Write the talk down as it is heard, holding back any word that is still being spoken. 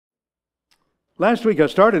Last week I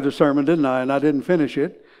started a sermon, didn't I? And I didn't finish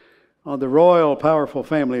it, on the royal, powerful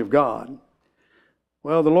family of God.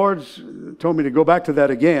 Well, the Lord's told me to go back to that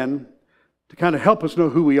again to kind of help us know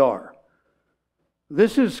who we are.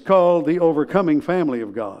 This is called the overcoming family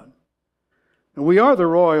of God. And we are the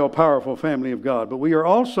royal, powerful family of God, but we are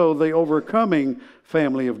also the overcoming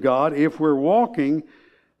family of God if we're walking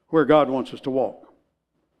where God wants us to walk.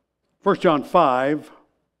 1 John 5,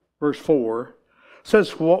 verse 4,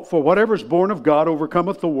 says, "For whatever is born of God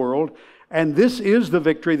overcometh the world, and this is the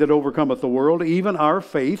victory that overcometh the world, even our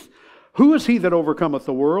faith. Who is he that overcometh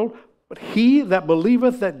the world? But he that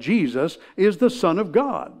believeth that Jesus is the Son of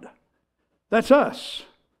God." That's us.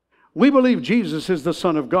 We believe Jesus is the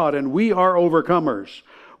Son of God, and we are overcomers.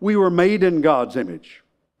 We were made in God's image,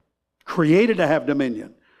 created to have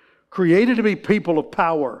dominion, created to be people of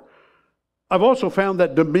power. I've also found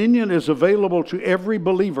that dominion is available to every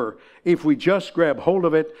believer if we just grab hold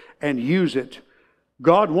of it and use it.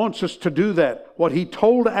 God wants us to do that. What He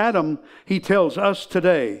told Adam, He tells us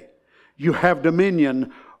today. You have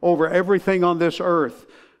dominion over everything on this earth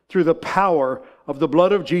through the power of the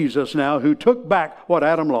blood of Jesus now, who took back what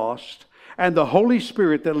Adam lost, and the Holy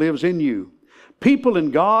Spirit that lives in you. People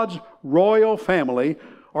in God's royal family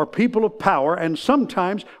are people of power, and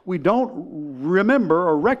sometimes we don't remember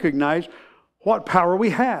or recognize what power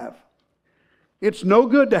we have. It's no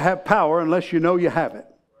good to have power unless you know you have it.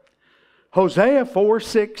 Hosea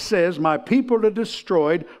 4:6 says, "My people are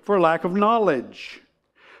destroyed for lack of knowledge."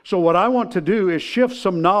 So what I want to do is shift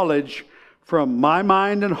some knowledge from my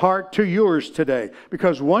mind and heart to yours today.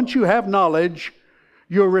 Because once you have knowledge,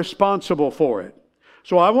 you're responsible for it.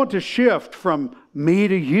 So I want to shift from me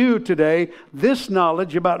to you today, this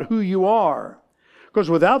knowledge about who you are. Because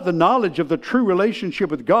without the knowledge of the true relationship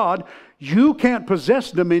with God, you can't possess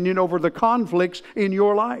dominion over the conflicts in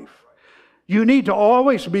your life. You need to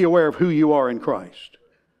always be aware of who you are in Christ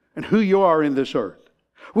and who you are in this earth.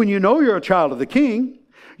 When you know you're a child of the King,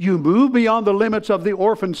 you move beyond the limits of the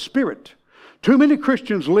orphan spirit. Too many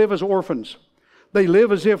Christians live as orphans. They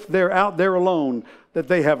live as if they're out there alone, that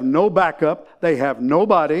they have no backup, they have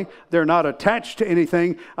nobody, they're not attached to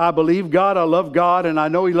anything. I believe God, I love God, and I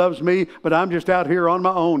know He loves me, but I'm just out here on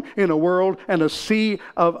my own in a world and a sea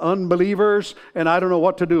of unbelievers, and I don't know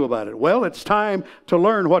what to do about it. Well, it's time to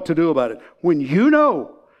learn what to do about it. When you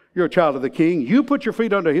know you're a child of the King, you put your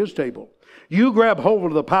feet under His table. You grab hold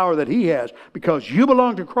of the power that He has because you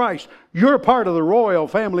belong to Christ. You're part of the royal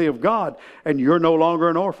family of God, and you're no longer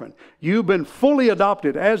an orphan. You've been fully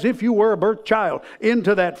adopted as if you were a birth child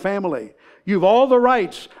into that family. You've all the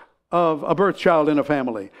rights of a birth child in a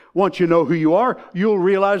family. Once you know who you are, you'll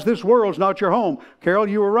realize this world's not your home. Carol,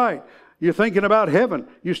 you were right. You're thinking about heaven.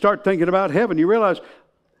 You start thinking about heaven. You realize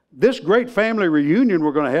this great family reunion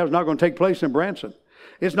we're going to have is not going to take place in Branson.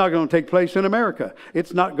 It's not going to take place in America.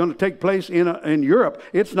 It's not going to take place in Europe.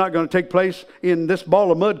 It's not going to take place in this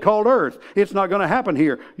ball of mud called earth. It's not going to happen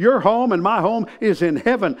here. Your home and my home is in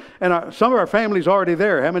heaven. And some of our family's already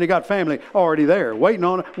there. How many got family already there? Waiting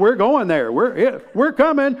on it. We're going there. We're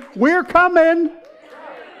coming. We're coming.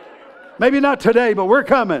 Maybe not today, but we're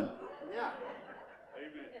coming.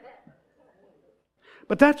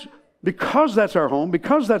 But because that's our home,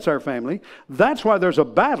 because that's our family, that's why there's a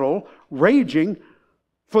battle raging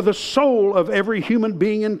for the soul of every human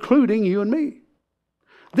being, including you and me.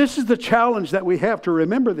 This is the challenge that we have to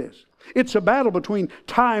remember this. It's a battle between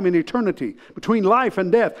time and eternity, between life and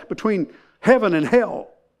death, between heaven and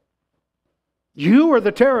hell. You are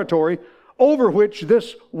the territory over which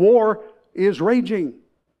this war is raging.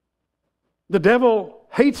 The devil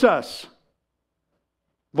hates us.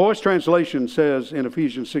 Voice translation says in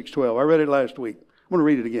Ephesians 6:12, I read it last week. I'm going to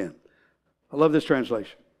read it again. I love this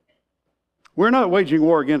translation. We're not waging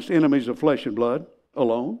war against enemies of flesh and blood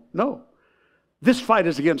alone. No. This fight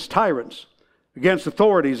is against tyrants, against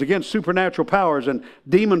authorities, against supernatural powers and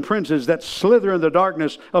demon princes that slither in the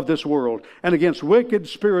darkness of this world, and against wicked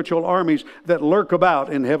spiritual armies that lurk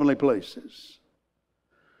about in heavenly places.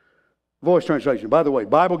 Voice translation. By the way,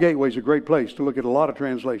 Bible Gateway is a great place to look at a lot of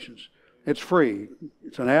translations. It's free.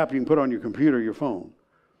 It's an app you can put on your computer or your phone.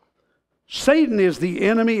 Satan is the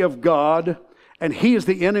enemy of God, and he is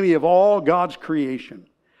the enemy of all God's creation.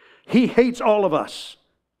 He hates all of us.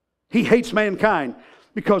 He hates mankind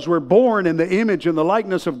because we're born in the image and the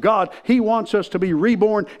likeness of God. He wants us to be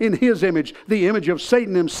reborn in His image, the image of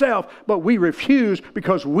Satan himself, but we refuse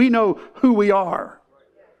because we know who we are.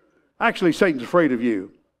 Actually, Satan's afraid of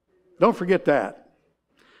you. Don't forget that.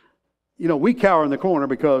 You know, we cower in the corner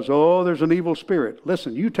because, there's an evil spirit.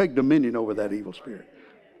 Listen, you take dominion over that evil spirit.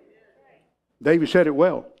 David said it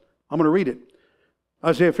well. I'm going to read it.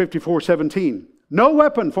 Isaiah 54:17. No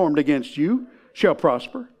weapon formed against you shall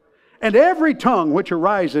prosper. And every tongue which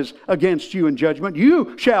arises against you in judgment,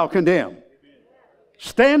 you shall condemn.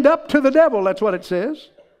 Stand up to the devil, that's what it says.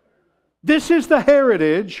 This is the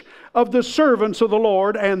heritage of the servants of the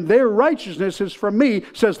Lord, and their righteousness is from me,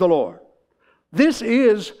 says the Lord. This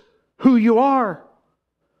is who you are.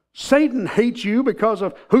 Satan hates you because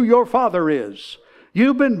of who your father is.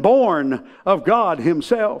 You've been born of God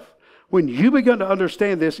himself. When you begin to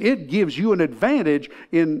understand this, it gives you an advantage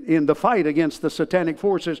in the fight against the satanic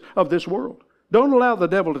forces of this world. Don't allow the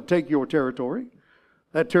devil to take your territory,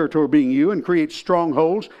 that territory being you, and create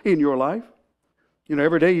strongholds in your life. You know,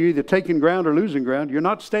 every day you're either taking ground or losing ground. You're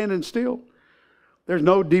not standing still. There's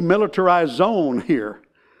no demilitarized zone here.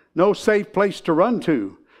 No safe place to run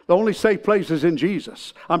to. The only safe place is in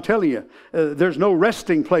Jesus. I'm telling you, there's no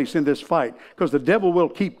resting place in this fight, because the devil will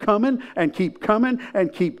keep coming and keep coming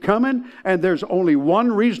and keep coming. And there's only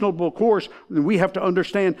one reasonable course. And we have to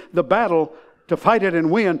understand the battle to fight it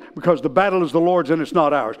and win, because the battle is the Lord's and it's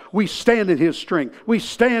not ours. We stand in His strength. We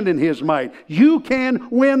stand in His might. You can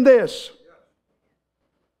win this.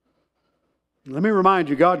 Let me remind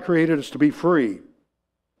you, God created us to be free.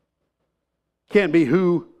 Can't be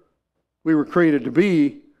who we were created to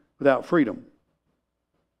be without freedom.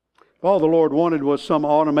 If all the Lord wanted was some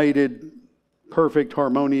automated, perfect,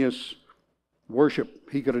 harmonious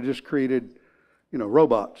worship, He could have just created,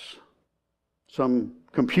 robots, some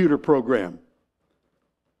computer program.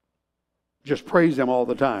 Just praise Him all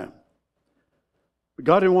the time. But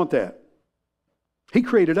God didn't want that. He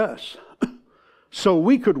created us so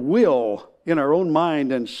we could will in our own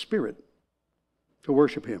mind and spirit to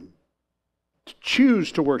worship Him, to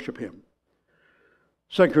choose to worship Him.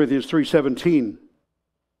 2 Corinthians 3:17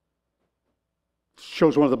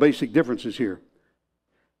 shows one of the basic differences here.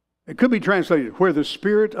 It could be translated, where the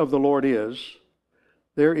Spirit of the Lord is,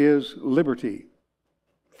 there is liberty,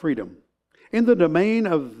 freedom. In the domain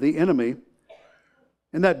of the enemy,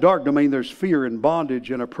 in that dark domain, there's fear and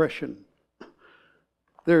bondage and oppression.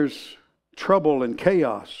 There's trouble and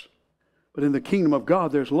chaos. But in the kingdom of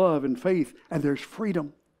God, there's love and faith, and there's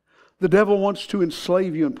freedom. The devil wants to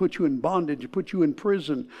enslave you and put you in bondage, put you in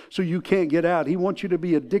prison so you can't get out. He wants you to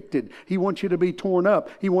be addicted. He wants you to be torn up.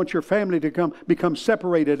 He wants your family to become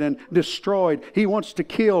separated and destroyed. He wants to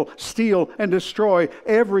kill, steal, and destroy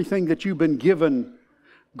everything that you've been given.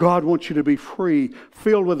 God wants you to be free,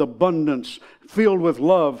 filled with abundance, filled with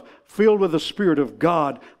love, filled with the Spirit of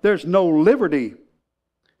God. There's no liberty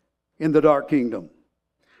in the dark kingdom.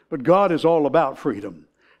 But God is all about freedom.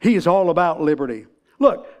 He is all about liberty.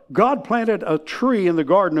 Look, God planted a tree in the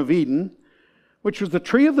Garden of Eden, which was the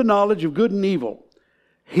tree of the knowledge of good and evil.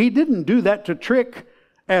 He didn't do that to trick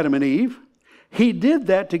Adam and Eve. He did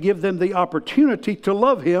that to give them the opportunity to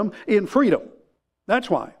love Him in freedom. That's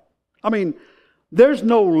why. There's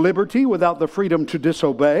no liberty without the freedom to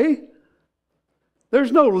disobey.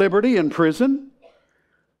 There's no liberty in prison.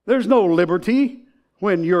 There's no liberty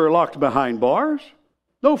when you're locked behind bars.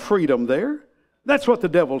 No freedom there. That's what the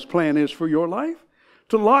devil's plan is for your life.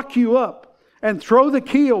 To lock you up and throw the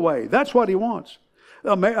key away. That's what he wants.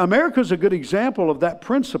 America's a good example of that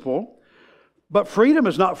principle. But freedom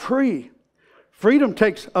is not free. Freedom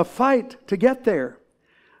takes a fight to get there.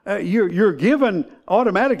 You're given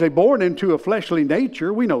automatically, born into a fleshly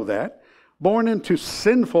nature. We know that. Born into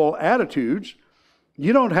sinful attitudes.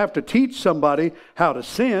 You don't have to teach somebody how to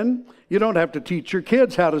sin. You don't have to teach your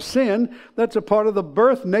kids how to sin. That's a part of the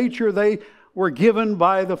birth nature they were given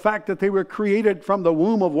by the fact that they were created from the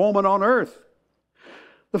womb of woman on earth.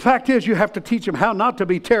 The fact is, you have to teach them how not to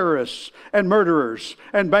be terrorists and murderers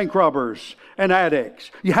and bank robbers and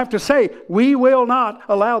addicts. You have to say, we will not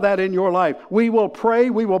allow that in your life. We will pray.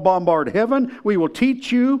 We will bombard heaven. We will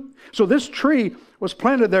teach you. So this tree was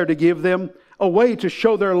planted there to give them a way to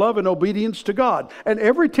show their love and obedience to God. And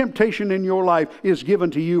every temptation in your life is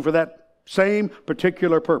given to you for that same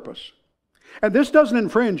particular purpose. And this doesn't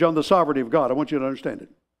infringe on the sovereignty of God. I want you to understand it.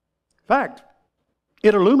 In fact,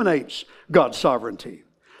 it illuminates God's sovereignty.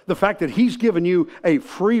 The fact that He's given you a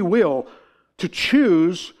free will to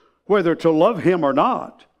choose whether to love Him or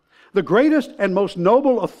not. The greatest and most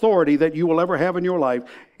noble authority that you will ever have in your life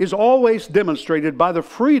is always demonstrated by the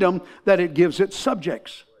freedom that it gives its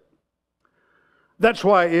subjects. That's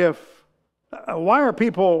why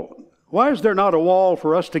why is there not a wall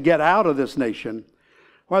for us to get out of this nation?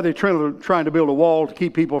 Why are they trying to build a wall to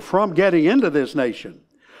keep people from getting into this nation?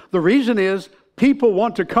 The reason is people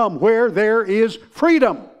want to come where there is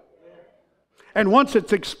freedom. And once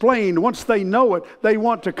it's explained, once they know it, they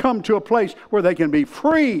want to come to a place where they can be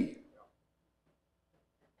free.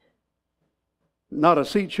 Not a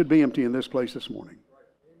seat should be empty in this place this morning.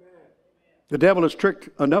 The devil has tricked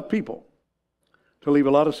enough people to leave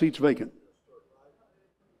a lot of seats vacant.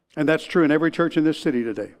 And that's true in every church in this city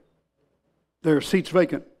today. There are seats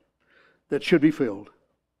vacant that should be filled.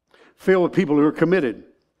 Filled with people who are committed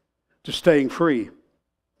to staying free.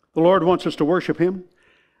 The Lord wants us to worship Him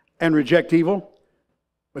and reject evil,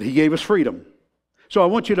 but He gave us freedom. So I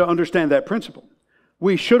want you to understand that principle.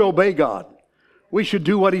 We should obey God. We should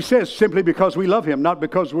do what He says simply because we love Him, not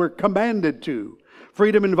because we're commanded to.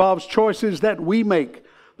 Freedom involves choices that we make,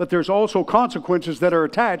 but there's also consequences that are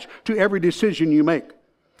attached to every decision you make.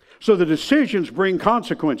 So the decisions bring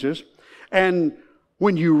consequences, and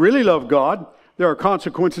when you really love God, there are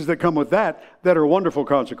consequences that come with that are wonderful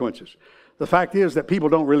consequences. The fact is that people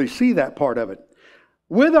don't really see that part of it.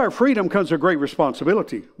 With our freedom comes a great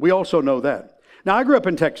responsibility. We also know that. Now, I grew up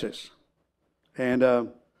in Texas, and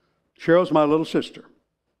Cheryl's my little sister,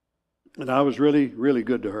 and I was really, really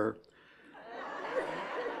good to her.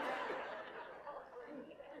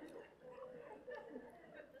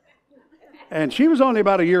 And she was only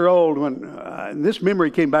about a year old when this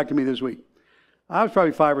memory came back to me this week. I was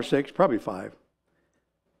probably 5 or 6, probably 5.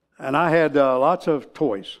 And I had lots of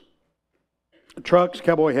toys. Trucks,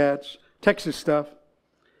 cowboy hats, Texas stuff.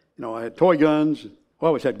 You know, I had toy guns. We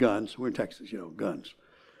always had guns. We're in Texas, guns.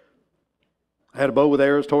 I had a bow with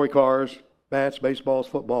arrows, toy cars, bats, baseballs,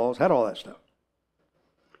 footballs, had all that stuff.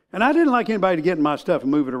 And I didn't like anybody to get in my stuff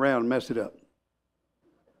and move it around and mess it up.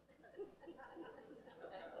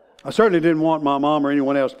 I certainly didn't want my mom or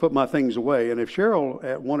anyone else to put my things away. And if Cheryl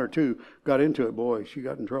at 1 or 2 got into it, boy, she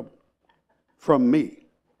got in trouble. From me.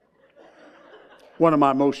 One of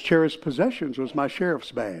my most cherished possessions was my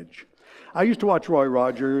sheriff's badge. I used to watch Roy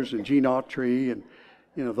Rogers and Gene Autry and,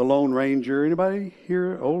 the Lone Ranger. Anybody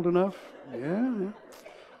here old enough? Yeah.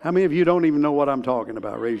 How many of you don't even know what I'm talking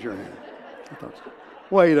about? Raise your hand. I thought so.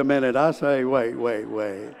 Wait a minute. I say, wait.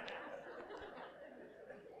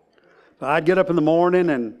 So I'd get up in the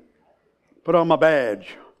morning and put on my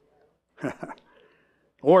badge.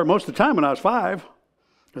 Or most of the time when I was 5,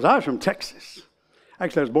 because I was from Texas.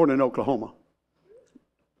 Actually, I was born in Oklahoma.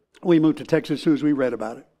 We moved to Texas as soon as we read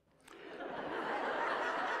about it.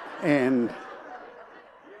 And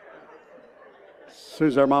as soon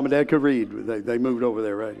as our mom and dad could read, they moved over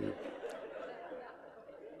there, right?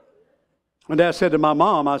 One day I said to my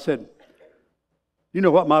mom, I said, "You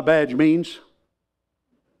know what my badge means?"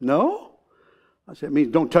 "No?" I said, "It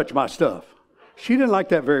means don't touch my stuff." She didn't like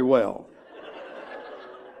that very well.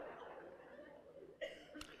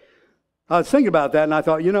 I was thinking about that, and I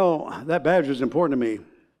thought, that badge is important to me.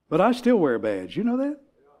 But I still wear a badge. You know that?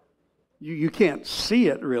 You can't see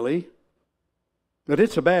it, really. But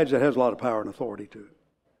it's a badge that has a lot of power and authority to it.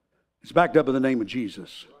 It's backed up in the name of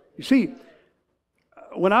Jesus. You see,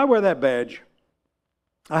 when I wear that badge,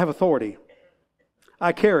 I have authority.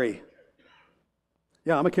 I carry.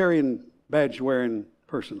 Yeah, I'm a carrying badge-wearing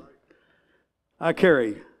person. I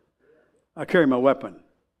carry my weapon.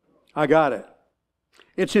 I got it.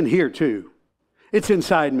 It's in here too. It's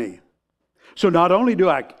inside me. So not only do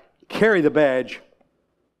I carry the badge,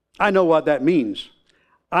 I know what that means.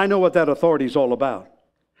 I know what that authority is all about.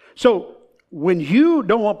 So when you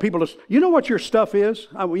don't want people to, you know what your stuff is?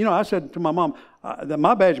 I said to my mom, that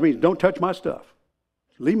my badge means don't touch my stuff.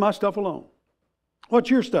 Leave my stuff alone. What's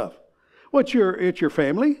your stuff? It's your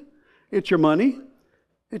family. It's your money.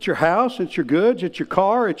 It's your house. It's your goods. It's your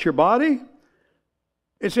car. It's your body.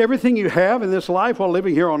 It's everything you have in this life while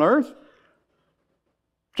living here on earth.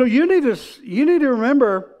 So you need to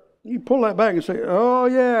remember, you pull that back and say, "Oh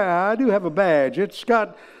yeah, I do have a badge. It's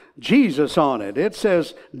got Jesus on it. It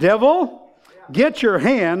says, 'Devil, get your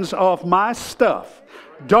hands off my stuff.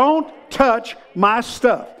 Don't touch my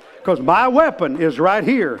stuff, because my weapon is right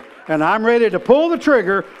here, and I'm ready to pull the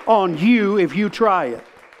trigger on you if you try it.'"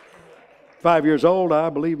 5 years old, I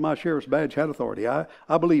believed my sheriff's badge had authority. I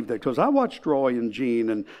believed that because I watched Roy and Gene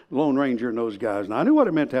and Lone Ranger and those guys, and I knew what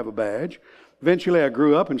it meant to have a badge. Eventually, I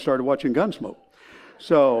grew up and started watching Gunsmoke.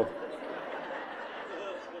 So,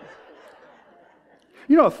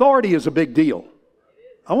 authority is a big deal.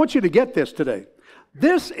 I want you to get this today.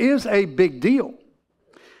 This is a big deal.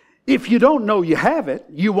 If you don't know you have it,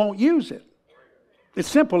 you won't use it. It's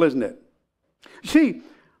simple, isn't it? See,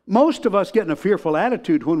 most of us get in a fearful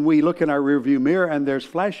attitude when we look in our rearview mirror and there's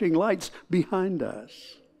flashing lights behind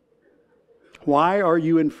us. Why are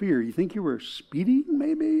you in fear? You think you were speeding,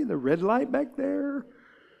 maybe? The red light back there?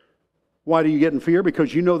 Why do you get in fear?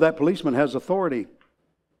 Because you know that policeman has authority.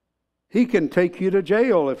 He can take you to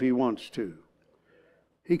jail if he wants to.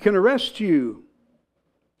 He can arrest you.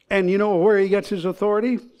 And you know where he gets his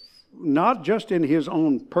authority? Not just in his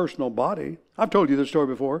own personal body. I've told you this story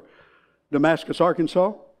before. Damascus,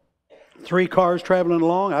 Arkansas. 3 cars traveling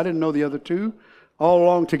along. I didn't know the other 2. all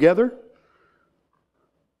along together.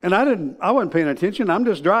 And I wasn't paying attention. I'm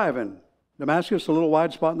just driving. Damascus, a little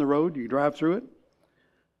wide spot in the road. You drive through it.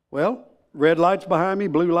 Well, red lights behind me,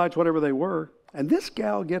 blue lights, whatever they were. And this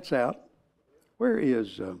gal gets out.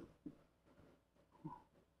 Where's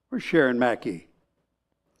Sharon Mackey?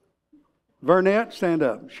 Vernette, stand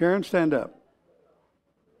up. Sharon, stand up.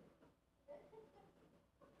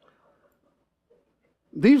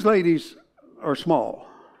 These ladies are small.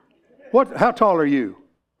 How tall are you?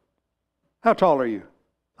 How tall are you?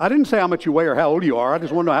 I didn't say how much you weigh or how old you are. I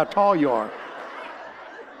just want to know how tall you are.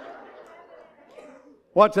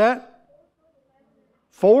 What's that?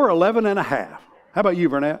 4'11 and a half. How about you,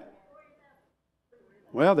 Vernette?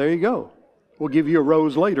 Well, there you go. We'll give you a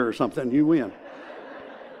rose later or something. You win.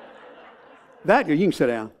 You can sit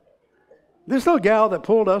down. This little gal that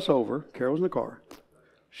pulled us over, Carol's in the car,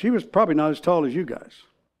 she was probably not as tall as you guys.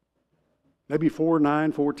 Maybe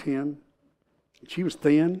 4'9", 4'10". She was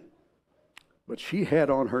thin, but she had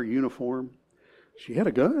on her uniform. She had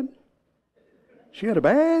a gun. She had a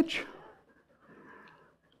badge.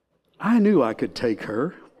 I knew I could take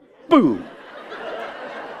her. Boom.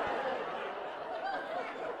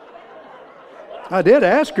 I did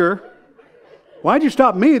ask her, why'd you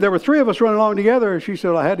stop me? There were 3 of us running along together. She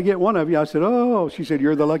said, I had to get one of you. I said, oh. She said,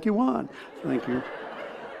 you're the lucky one. Thank you.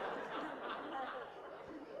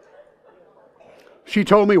 She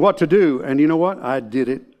told me what to do. And you know what? I did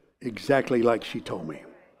it exactly like she told me.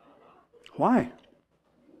 Why?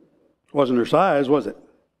 Wasn't her size, was it?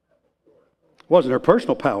 Wasn't her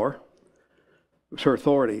personal power. It was her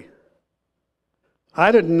authority.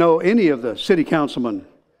 I didn't know any of the city councilmen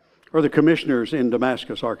or the commissioners in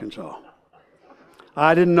Damascus, Arkansas.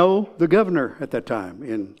 I didn't know the governor at that time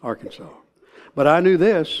in Arkansas. But I knew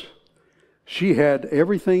this. She had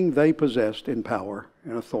everything they possessed in power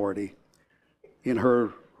and authority in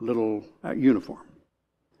her little uniform,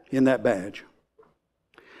 in that badge.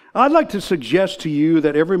 I'd like to suggest to you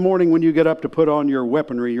that every morning when you get up to put on your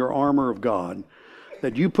weaponry, your armor of God,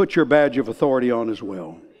 that you put your badge of authority on as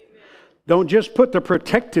well. Don't just put the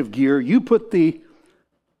protective gear, you put the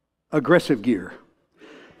aggressive gear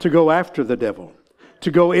to go after the devil, to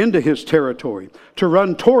go into his territory, to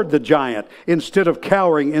run toward the giant instead of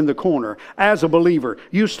cowering in the corner. As a believer,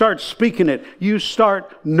 you start speaking it. You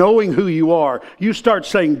start knowing who you are. You start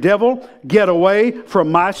saying, devil, get away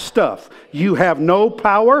from my stuff. You have no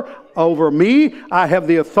power over me. I have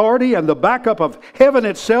the authority and the backup of heaven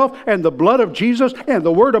itself and the blood of Jesus and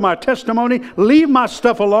the word of my testimony. Leave my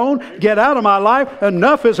stuff alone. Get out of my life.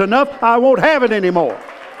 Enough is enough. I won't have it anymore.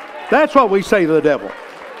 That's what we say to the devil.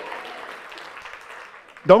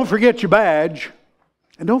 Don't forget your badge,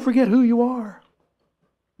 and don't forget who you are.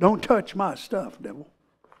 Don't touch my stuff, devil.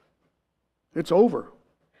 It's over.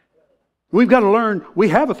 We've got to learn. We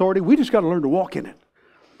have authority. We just got to learn to walk in it.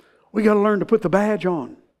 We got to learn to put the badge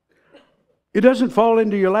on. It doesn't fall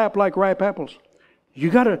into your lap like ripe apples.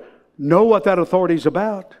 You got to know what that authority is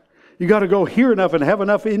about. You got to go hear enough and have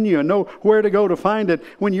enough in you and know where to go to find it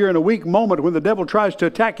when you're in a weak moment, when the devil tries to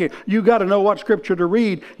attack you. You got to know what scripture to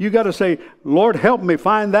read. You got to say, Lord, help me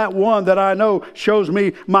find that one that I know shows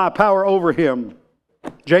me my power over him.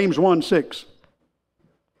 James 1:6.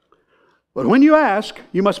 But when you ask,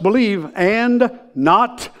 you must believe and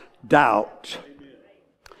not doubt.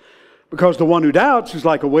 Because the one who doubts is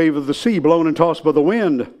like a wave of the sea blown and tossed by the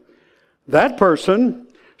wind. That person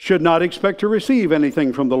should not expect to receive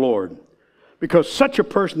anything from the Lord, because such a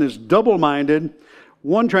person is double-minded.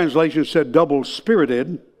 One translation said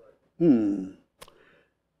double-spirited.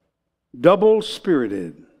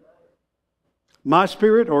 Double-spirited. My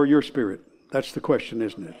spirit or your spirit? That's the question,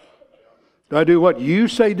 isn't it? Do I do what you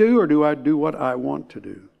say do, or do I do what I want to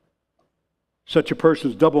do? Such a person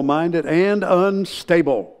is double-minded and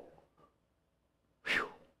unstable. Whew.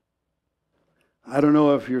 I don't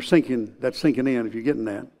know if you're that's sinking in, if you're getting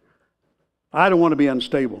that. I don't want to be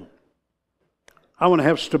unstable. I want to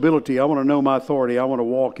have stability. I want to know my authority. I want to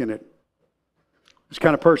walk in it. This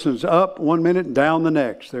kind of person is up one minute and down the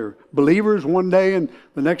next. They're believers one day, and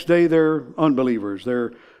the next day they're unbelievers.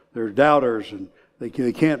 They're doubters, and they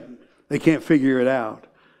can't figure it out.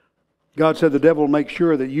 God said the devil will make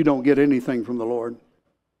sure that you don't get anything from the Lord.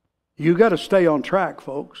 You got to stay on track,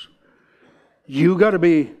 folks. You got to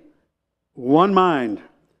be one mind,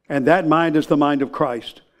 and that mind is the mind of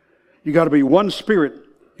Christ. You got to be one spirit.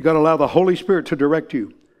 You got to allow the Holy Spirit to direct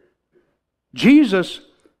you. Jesus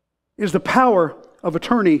is the power of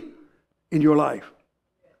attorney in your life.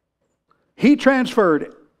 He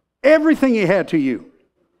transferred everything he had to you,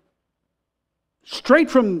 straight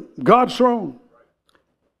from God's throne.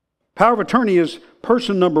 Power of attorney is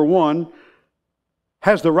person number one,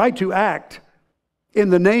 has the right to act in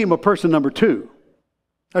the name of person number 2.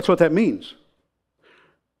 That's what that means.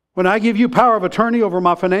 When I give you power of attorney over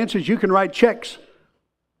my finances, you can write checks.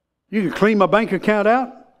 You can clean my bank account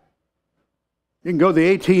out. You can go to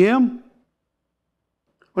the ATM.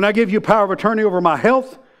 When I give you power of attorney over my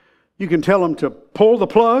health, you can tell them to pull the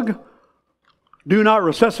plug, do not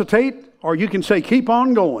resuscitate, or you can say, keep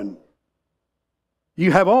on going.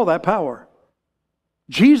 You have all that power.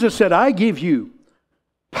 Jesus said, I give you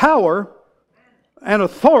power and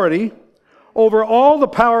authority over all the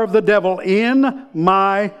power of the devil in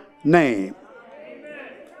my name.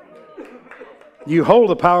 You hold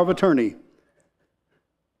the power of attorney.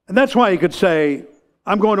 And that's why you could say,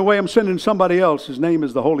 I'm going away, I'm sending somebody else. His name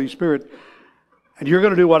is the Holy Spirit. And you're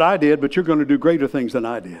going to do what I did, but you're going to do greater things than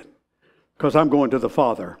I did. Because I'm going to the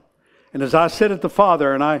Father. And as I sit at the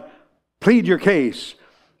Father and I plead your case,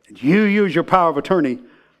 and you use your power of attorney,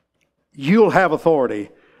 you'll have authority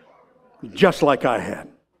just like I had.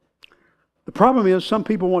 The problem is some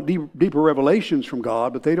people want deeper revelations from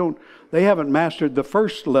God, but they haven't mastered the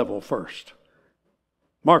first level first.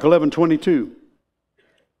 Mark 11:22.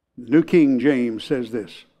 The New King James says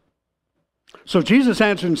this. So Jesus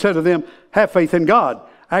answered and said to them, have faith in God.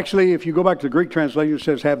 Actually, if you go back to the Greek translation, it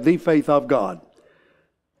says, have the faith of God.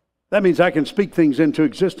 That means I can speak things into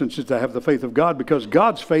existence as I have the faith of God, because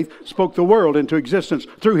God's faith spoke the world into existence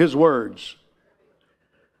through His words.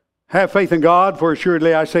 Have faith in God, for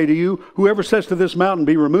assuredly I say to you, whoever says to this mountain,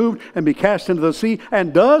 be removed and be cast into the sea,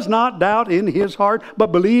 and does not doubt in his heart,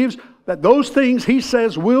 but believes that those things he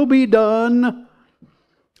says will be done,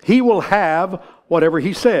 he will have whatever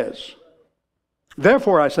he says.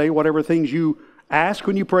 Therefore I say, whatever things you ask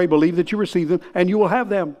when you pray, believe that you receive them, and you will have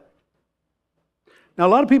them. Now, a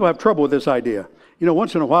lot of people have trouble with this idea. You know,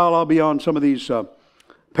 once in a while I'll be on some of these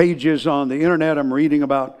pages on the internet. I'm reading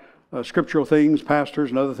about scriptural things, pastors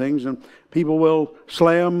and other things, and people will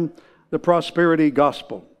slam the prosperity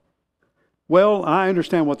gospel. Well, I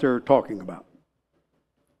understand what they're talking about.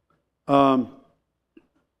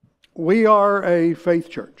 We are a faith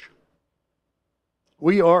church.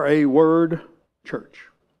 We are a word church.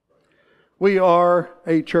 We are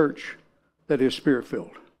a church that is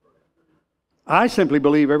spirit-filled. I simply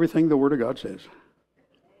believe everything the Word of God says.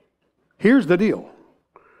 Here's the deal.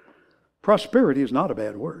 Prosperity is not a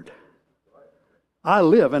bad word. I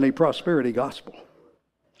live in a prosperity gospel.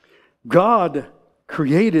 God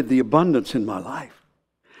created the abundance in my life.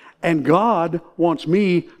 And God wants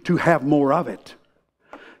me to have more of it.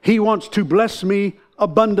 He wants to bless me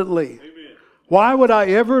abundantly. Amen. Why would I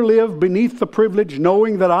ever live beneath the privilege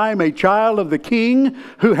knowing that I am a child of the King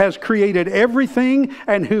who has created everything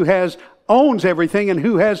and who owns everything and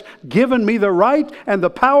who has given me the right and the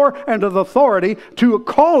power and the authority to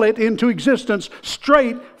call it into existence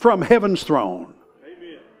straight from heaven's throne?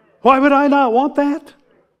 Amen. Why would I not want that?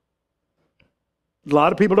 A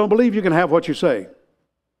lot of people don't believe you can have what you say,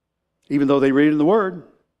 even though they read it in the Word.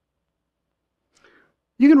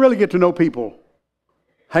 You can really get to know people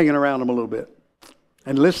hanging around them a little bit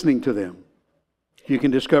and listening to them. You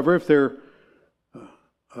can discover if they're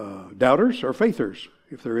doubters or faithers,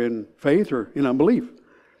 if they're in faith or in unbelief.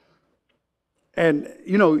 And,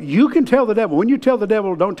 you know, you can tell the devil, when you tell the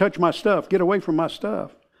devil, don't touch my stuff, get away from my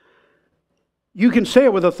stuff, you can say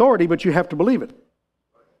it with authority, but you have to believe it.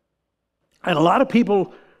 And a lot of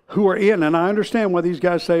people who are in, and I understand why these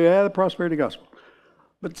guys say, the prosperity gospel.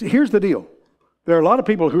 But here's the deal. There are a lot of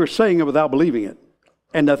people who are saying it without believing it,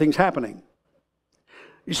 and nothing's happening.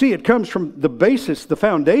 You see, it comes from the basis, the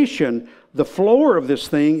foundation, the floor of this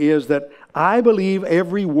thing is that I believe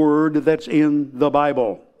every word that's in the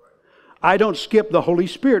Bible. I don't skip the Holy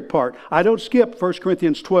Spirit part. I don't skip 1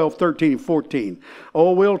 Corinthians 12, 13, 14.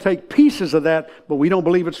 Oh, we'll take pieces of that, but we don't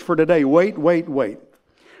believe it's for today. Wait.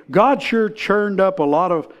 God sure churned up a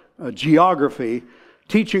lot of geography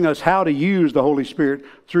teaching us how to use the Holy Spirit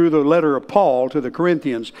through the letter of Paul to the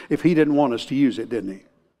Corinthians if he didn't want us to use it, didn't he?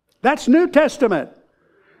 That's New Testament.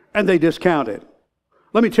 And they discount it.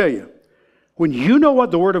 Let me tell you, when you know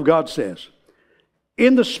what the Word of God says,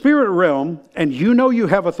 in the spirit realm, and you know you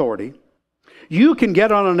have authority, you can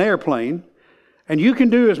get on an airplane, and you can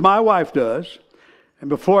do as my wife does,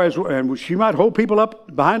 and she might hold people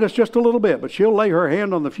up behind us just a little bit, but she'll lay her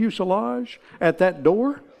hand on the fuselage at that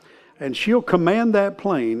door, and she'll command that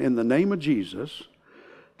plane in the name of Jesus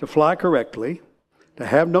to fly correctly, to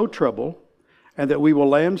have no trouble, and that we will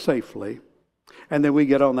land safely, and then we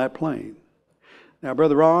get on that plane. Now,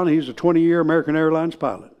 Brother Ron, he's a 20-year American Airlines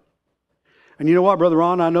pilot. And you know what, Brother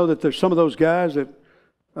Ron? I know that there's some of those guys that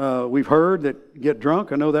we've heard that get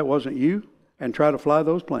drunk. I know that wasn't you, and try to fly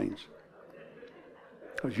those planes.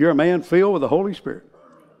 Because you're a man filled with the Holy Spirit.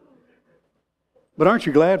 But aren't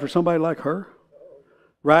you glad for somebody like her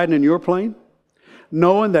riding in your plane,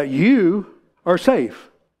 knowing that you are safe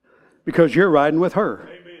because you're riding with her?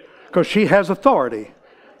 Because she has authority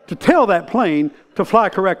to tell that plane to fly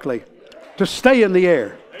correctly, to stay in the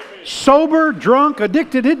air. Sober, drunk,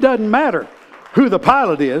 addicted, it doesn't matter who the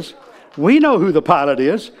pilot is. We know who the pilot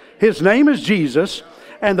is. His name is Jesus,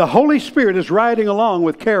 and the Holy Spirit is riding along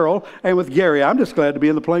with Carol and with Gary. I'm just glad to be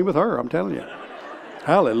in the plane with her, I'm telling you.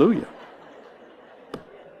 Hallelujah.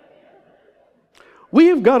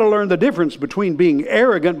 We've got to learn the difference between being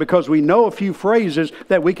arrogant because we know a few phrases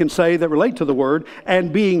that we can say that relate to the Word,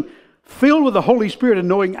 and being filled with the Holy Spirit and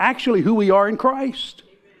knowing actually who we are in Christ.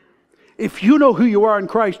 If you know who you are in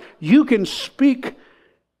Christ, you can speak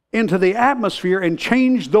into the atmosphere and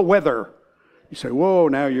change the weather. You say, whoa,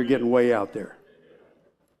 now you're getting way out there.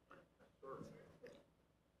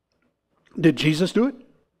 Did Jesus do it?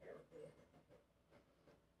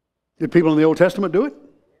 Did people in the Old Testament do it?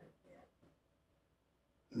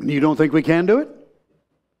 You don't think we can do it?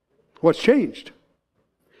 What's changed?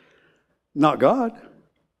 Not God.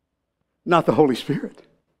 Not the Holy Spirit.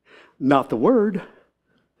 Not the Word.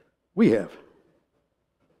 We have.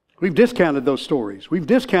 We've discounted those stories. We've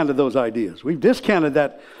discounted those ideas. We've discounted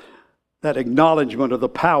that acknowledgement of the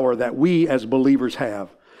power that we as believers have.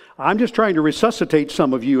 I'm just trying to resuscitate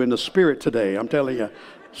some of you in the Spirit today. I'm telling you,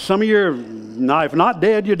 some of you are, if not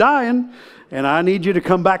dead, you're dying. And I need you to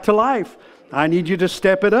come back to life. I need you to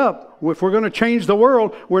step it up. If we're going to change the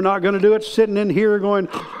world, we're not going to do it sitting in here going,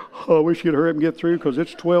 oh, I wish you'd hurry up and get through because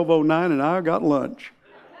it's 12:09 and I got lunch.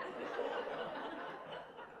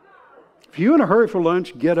 If you're in a hurry for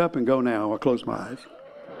lunch, get up and go now. I'll close my eyes.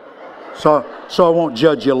 So I won't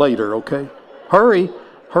judge you later, okay? Hurry.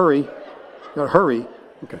 You gotta hurry.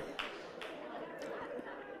 Okay.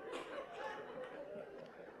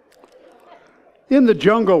 In the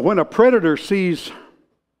jungle, when a predator sees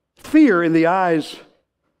fear in the eyes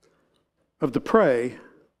of the prey,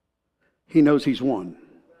 he knows he's won.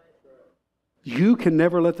 You can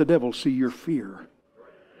never let the devil see your fear.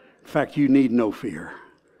 In fact, you need no fear.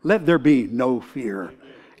 Let there be no fear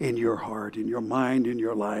in your heart, in your mind, in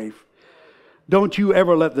your life. Don't you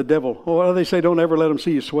ever let the devil, well, they say don't ever let him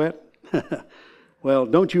see you sweat. Well,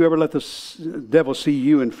 don't you ever let the devil see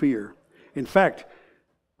you in fear. In fact,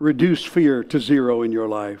 reduce fear to zero in your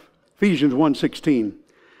life. Ephesians 1:16.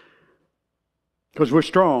 Because we're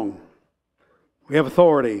strong. We have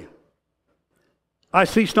authority. I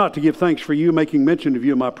cease not to give thanks for you, making mention of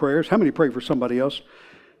you in my prayers. How many pray for somebody else?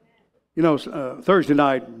 You know, Thursday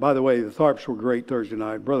night, by the way, the Tharps were great Thursday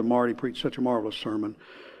night. Brother Marty preached such a marvelous sermon.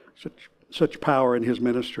 Such power in his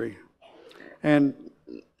ministry. And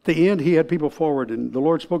at the end, he had people forward, and the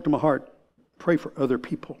Lord spoke to my heart, pray for other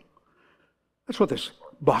people. That's what this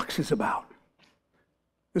box is about.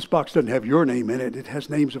 This box doesn't have your name in it. It has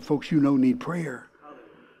names of folks you know need prayer.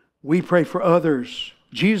 We pray for others.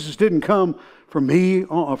 Jesus didn't come for me,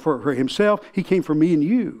 for himself. He came for me and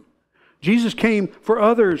you. Jesus came for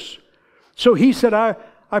others. So he said, I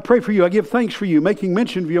pray for you. I give thanks for you, making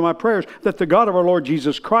mention of you in my prayers, that the God of our Lord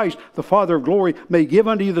Jesus Christ, the Father of glory, may give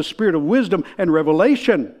unto you the spirit of wisdom and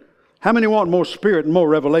revelation. How many want more spirit and more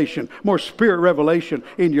revelation? More spirit revelation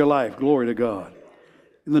in your life. Glory to God.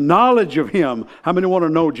 In the knowledge of him, how many want to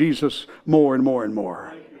know Jesus more and more and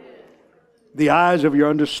more? The eyes of your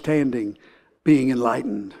understanding being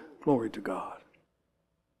enlightened. Glory to God.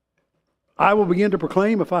 I will begin to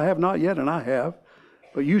proclaim, if I have not yet, and I have,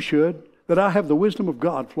 but you should, that I have the wisdom of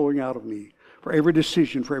God flowing out of me for every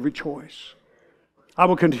decision, for every choice. I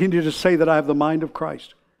will continue to say that I have the mind of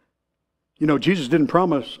Christ. You know, Jesus didn't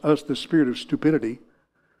promise us the spirit of stupidity,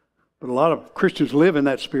 but a lot of Christians live in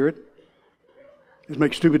that spirit. Just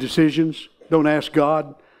make stupid decisions, don't ask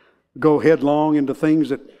God, go headlong into things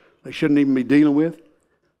that they shouldn't even be dealing with.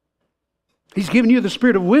 He's given you the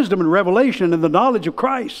spirit of wisdom and revelation and the knowledge of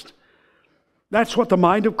Christ. That's what the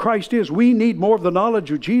mind of Christ is. We need more of the knowledge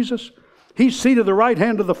of Jesus. He's seated at the right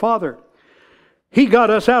hand of the Father. He got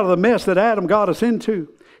us out of the mess that Adam got us into.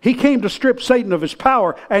 He came to strip Satan of his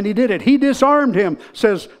power, and he did it. He disarmed him,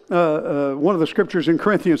 says one of the scriptures in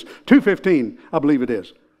Corinthians 2:15, I believe it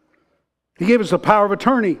is. He gave us the power of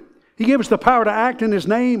attorney. He gave us the power to act in his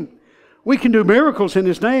name. We can do miracles in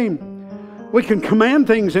his name. We can command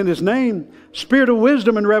things in his name. Spirit of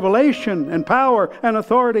wisdom and revelation and power and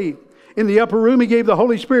authority. In the upper room, he gave the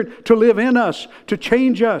Holy Spirit to live in us, to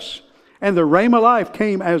change us. And the Rhema life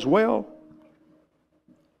came as well.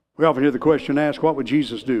 We often hear the question asked, what would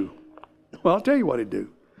Jesus do? Well, I'll tell you what he'd do.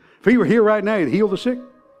 If he were here right now, he'd heal the sick,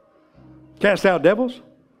 cast out devils.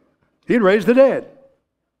 He'd raise the dead.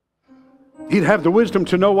 He'd have the wisdom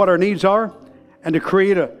to know what our needs are and to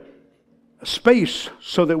create a space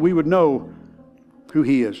so that we would know who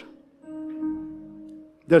He is.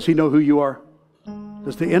 Does He know who you are?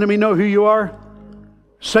 Does the enemy know who you are?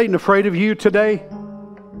 Satan afraid of you today?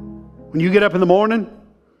 When you get up in the morning,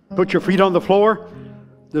 put your feet on the floor,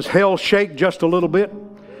 does hell shake just a little bit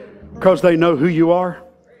because they know who you are?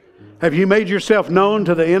 Have you made yourself known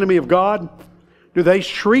to the enemy of God? Do they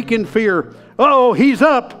shriek in fear? Oh, he's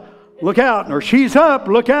up, look out, or she's up,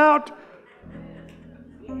 look out.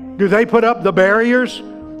 Do they put up the barriers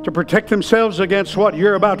to protect themselves against what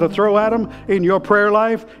you're about to throw at them in your prayer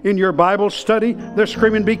life, in your Bible study? They're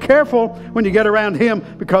screaming, be careful when you get around him,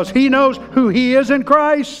 because he knows who he is in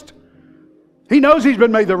Christ. He knows he's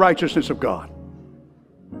been made the righteousness of God.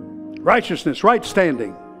 Righteousness, right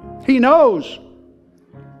standing. He knows.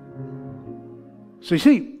 So you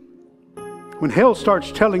see, when hell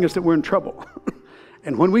starts telling us that we're in trouble,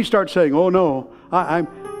 and when we start saying, oh no, I'm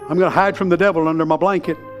going to hide from the devil under my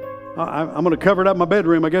blanket, I'm going to cover it up in my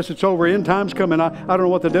bedroom, I guess it's over, end time's coming, I don't know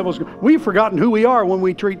what the devil's going to... We've forgotten who we are when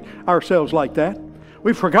we treat ourselves like that.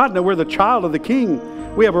 We've forgotten that we're the child of the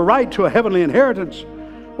King. We have a right to a heavenly inheritance.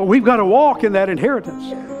 But we've got to walk in that inheritance.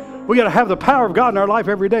 We've got to have the power of God in our life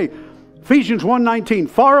every day. Ephesians 1:19,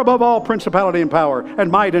 far above all principality and power and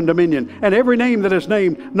might and dominion, and every name that is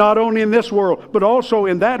named, not only in this world, but also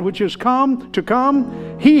in that which is to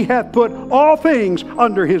come, he hath put all things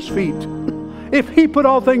under his feet. If he put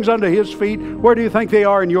all things under his feet, where do you think they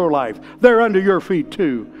are in your life? They're under your feet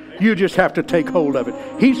too. You just have to take hold of it.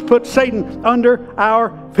 He's put Satan under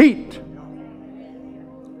our feet.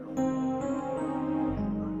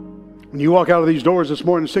 When you walk out of these doors this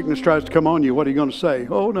morning, sickness tries to come on you, what are you going to say?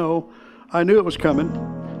 Oh no, I knew it was coming.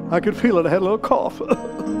 I could feel it. I had a little cough.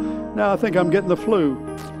 Now I think I'm getting the flu.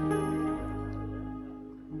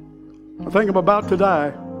 I think I'm about to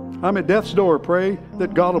die. I'm at death's door. Pray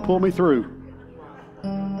that God will pull me through.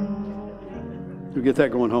 You'll get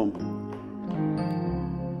that going home.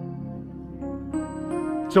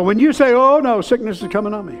 So when you say, oh no, sickness is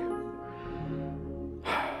coming on me,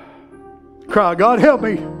 cry, God help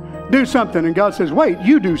me, do something. And God says, wait,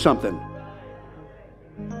 you do something.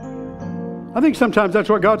 I think sometimes that's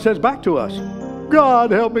what God says back to us.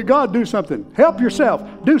 God help me, God do something. Help yourself,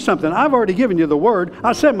 do something. I've already given you the word.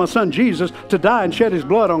 I sent my son Jesus to die and shed his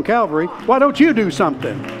blood on Calvary. Why don't you do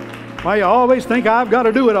something? Why you always think I've got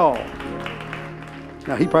to do it all?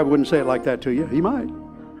 Now he probably wouldn't say it like that to you. He might.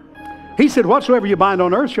 He said, whatsoever you bind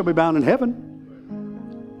on earth shall be bound in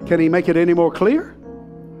heaven. Can he make it any more clear?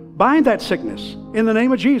 Bind that sickness in the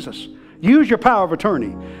name of Jesus. Use your power of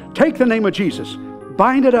attorney. Take the name of Jesus.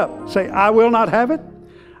 Bind it up. Say, I will not have it.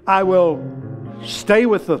 I will stay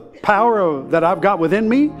with the power that I've got within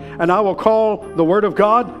me, and I will call the Word of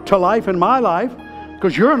God to life in my life,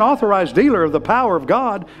 because you're an authorized dealer of the power of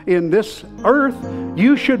God in this earth.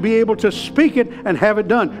 You should be able to speak it and have it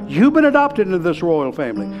done. You've been adopted into this royal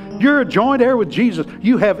family. You're a joint heir with Jesus.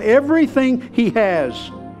 You have everything He has.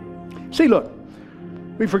 See, look,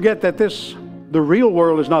 we forget that the real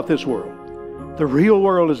world is not this world. The real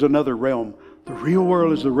world is another realm. The real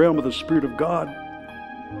world is the realm of the Spirit of God.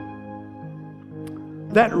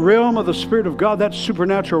 That realm of the Spirit of God, that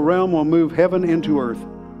supernatural realm, will move heaven into earth.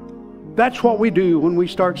 That's what we do when we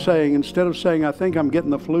start saying, instead of saying, I think I'm getting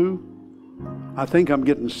the flu, I think I'm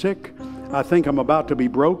getting sick, I think I'm about to be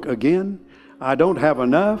broke again, I don't have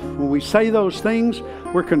enough. When we say those things,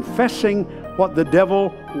 we're confessing what the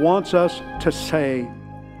devil wants us to say.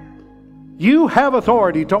 You have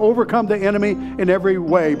authority to overcome the enemy in every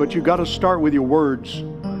way, but you've got to start with your words.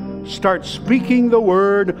 Start speaking the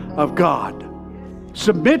word of God.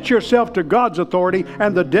 Submit yourself to God's authority,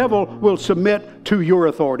 and the devil will submit to your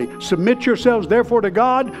authority. Submit yourselves therefore to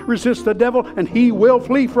God, resist the devil, and he will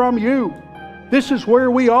flee from you. This is where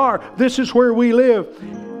we are. This is where we live.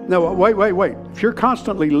 Now, wait. If you're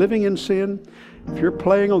constantly living in sin, if you're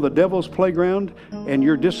playing on the devil's playground and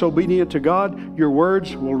you're disobedient to God, your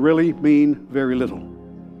words will really mean very little.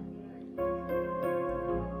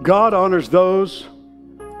 God honors those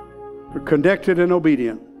who are connected and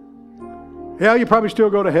obedient. Yeah, you probably still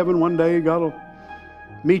go to heaven one day. God will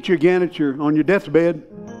meet you again on your deathbed.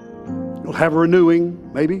 You'll have a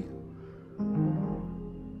renewing, maybe.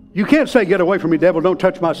 You can't say, get away from me, devil, don't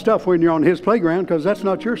touch my stuff when you're on his playground, because that's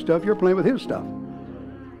not your stuff. You're playing with his stuff.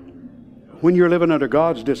 When you're living under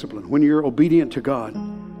God's discipline, when you're obedient to God.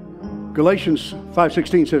 Galatians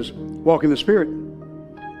 5:16 says, walk in the Spirit,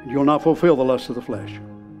 and you'll not fulfill the lusts of the flesh.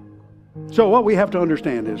 So what we have to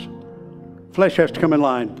understand is, flesh has to come in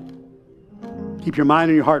line. Keep your mind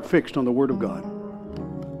and your heart fixed on the Word of God.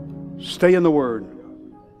 Stay in the Word.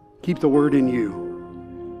 Keep the Word in you.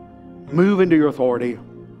 Move into your authority.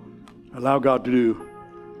 Allow God to do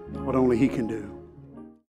what only He can do.